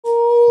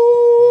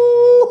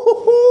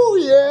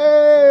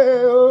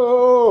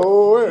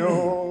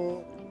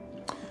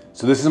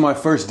So this is my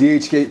first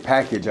Dhgate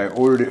package. I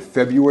ordered it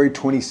February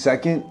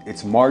 22nd.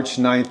 It's March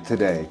 9th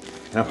today.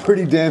 And I'm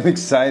pretty damn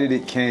excited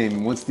it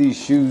came. Once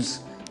these shoes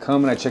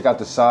come and I check out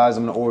the size,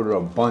 I'm gonna order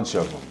a bunch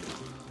of them.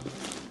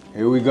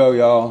 Here we go,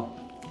 y'all.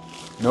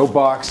 No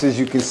boxes,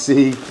 you can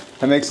see.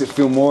 That makes it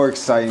feel more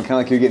exciting, kind of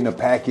like you're getting a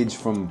package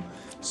from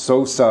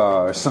Sosa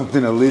or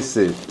something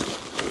illicit.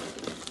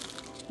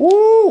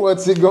 Woo,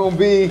 what's it gonna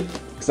be?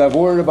 Because I've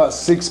ordered about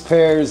 6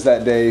 pairs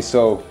that day,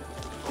 so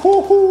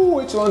whoo,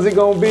 which one's it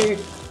gonna be?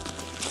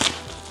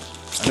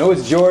 I know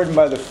it's Jordan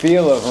by the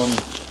feel of them,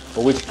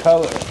 but which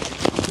color?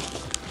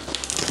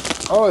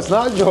 Oh, it's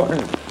not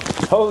Jordan.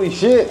 Holy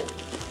shit.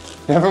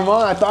 Never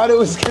mind, I thought it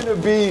was gonna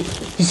be, you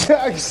see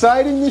how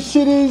exciting this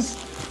shit is?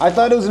 I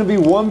thought it was gonna be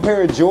 1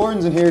 pair of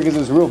Jordans in here because it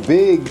was real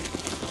big.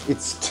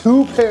 It's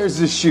 2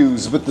 pairs of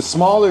shoes, but the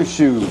smaller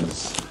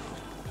shoes.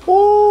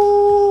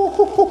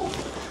 Ooh,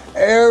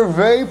 Air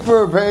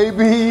Vapor,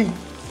 baby.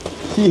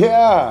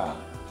 Yeah.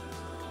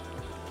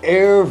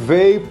 Air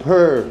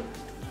Vapor.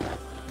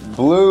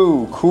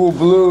 Blue, cool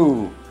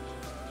blue.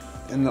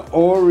 And the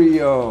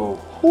Oreo.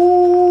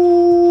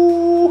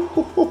 Ooh.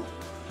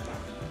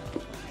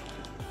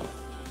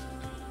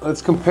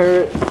 Let's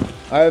compare it.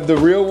 I have the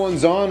real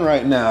ones on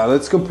right now.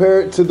 Let's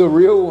compare it to the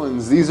real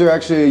ones. These are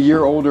actually a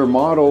year older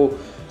model,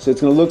 so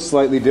it's gonna look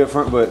slightly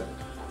different, but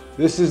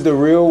this is the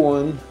real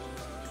one.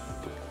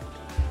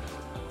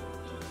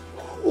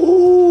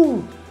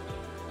 Ooh.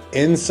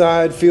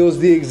 Inside feels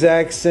the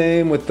exact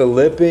same with the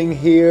lipping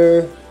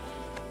here.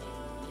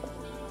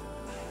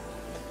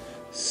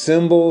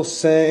 Symbol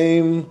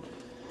same.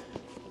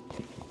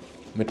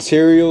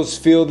 Materials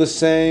feel the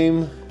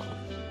same.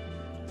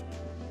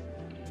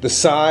 The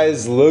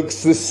size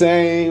looks the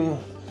same.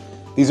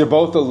 These are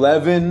both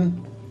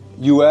 11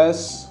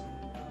 US.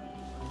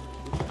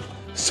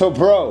 So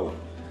bro,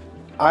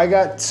 I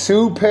got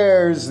 2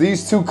 pairs,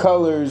 these 2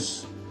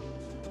 colors,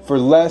 for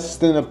less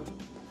than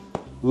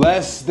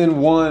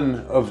one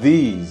of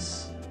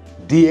these.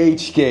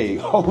 Dhgate,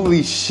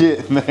 holy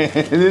shit, man,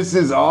 this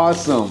is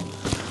awesome.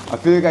 I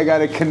feel like I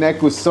gotta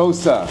connect with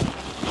Sosa.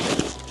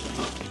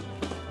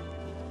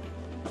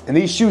 And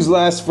these shoes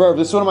last forever.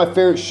 This is one of my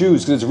favorite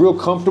shoes because it's real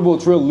comfortable.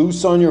 It's real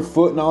loose on your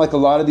foot. Not like a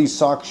lot of these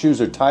sock shoes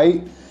are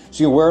tight.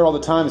 So you can wear it all the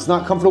time. It's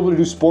not comfortable to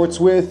do sports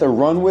with or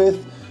run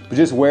with, but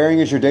just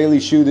wearing as your daily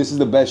shoe, this is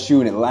the best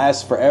shoe and it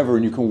lasts forever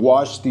and you can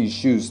wash these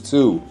shoes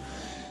too.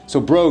 So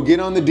bro,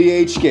 get on the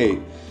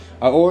Dhgate.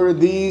 I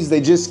ordered these,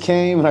 they just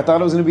came and I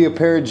thought it was gonna be a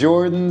pair of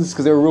Jordans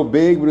because they were real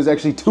big, but it was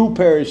actually 2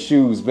 pairs of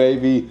shoes,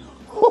 baby.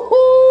 Woo-hoo!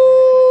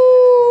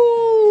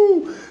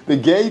 The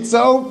gate's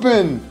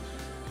open.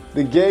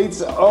 The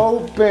gate's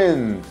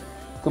open.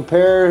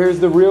 Compare, here's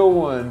the real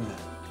one.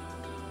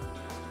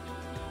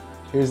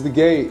 Here's the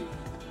gate.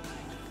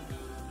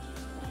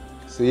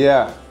 So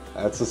yeah,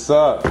 that's what's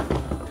up.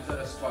 Here's how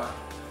to spot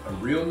a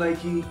real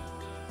Nike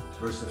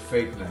versus a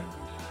fake Nike.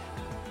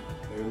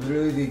 They're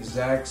literally the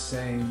exact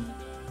same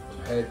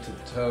from head to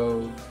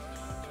toe,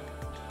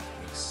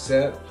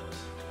 except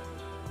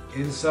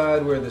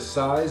inside where the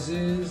size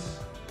is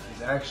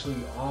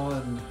actually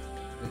on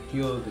the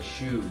heel of the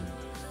shoe.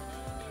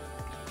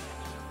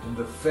 And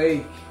the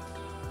fake,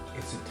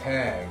 it's a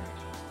tag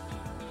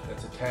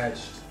that's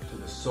attached to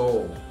the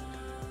sole,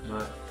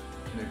 not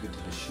connected to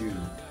the shoe.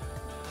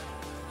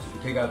 So if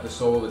you take out the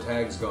sole, the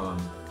tag's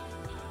gone.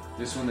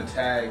 This one, the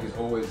tag is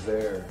always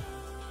there.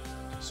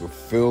 So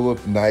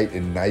Philip Knight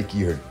and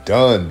Nike are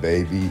done,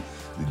 baby.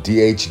 The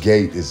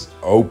Dhgate is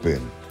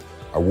open.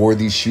 I wore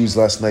these shoes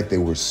last night. They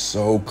were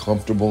so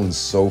comfortable and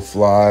so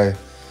fly.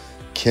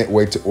 Can't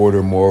wait to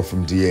order more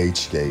from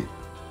Dhgate.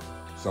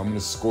 So I'm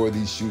gonna score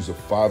these shoes a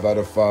 5 out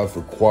of 5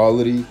 for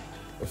quality,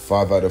 a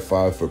 5 out of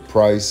 5 for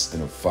price,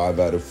 and a 5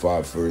 out of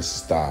 5 for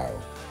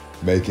style,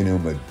 making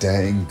them a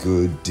dang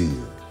good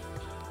deal.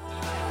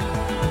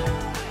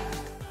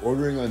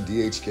 Ordering on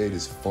Dhgate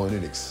is fun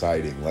and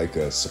exciting, like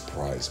a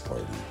surprise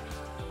party.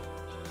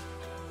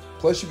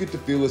 Plus you get to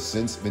feel a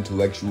sense of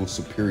intellectual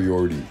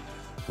superiority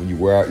when you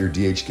wear out your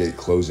Dhgate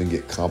clothes and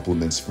get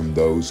compliments from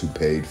those who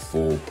paid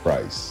full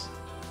price.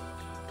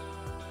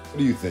 What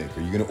do you think?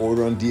 Are you gonna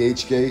order on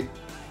Dhgate?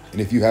 And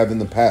if you have in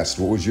the past,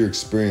 what was your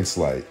experience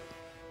like?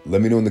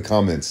 Let me know in the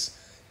comments.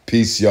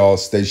 Peace, y'all.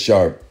 Stay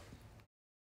sharp.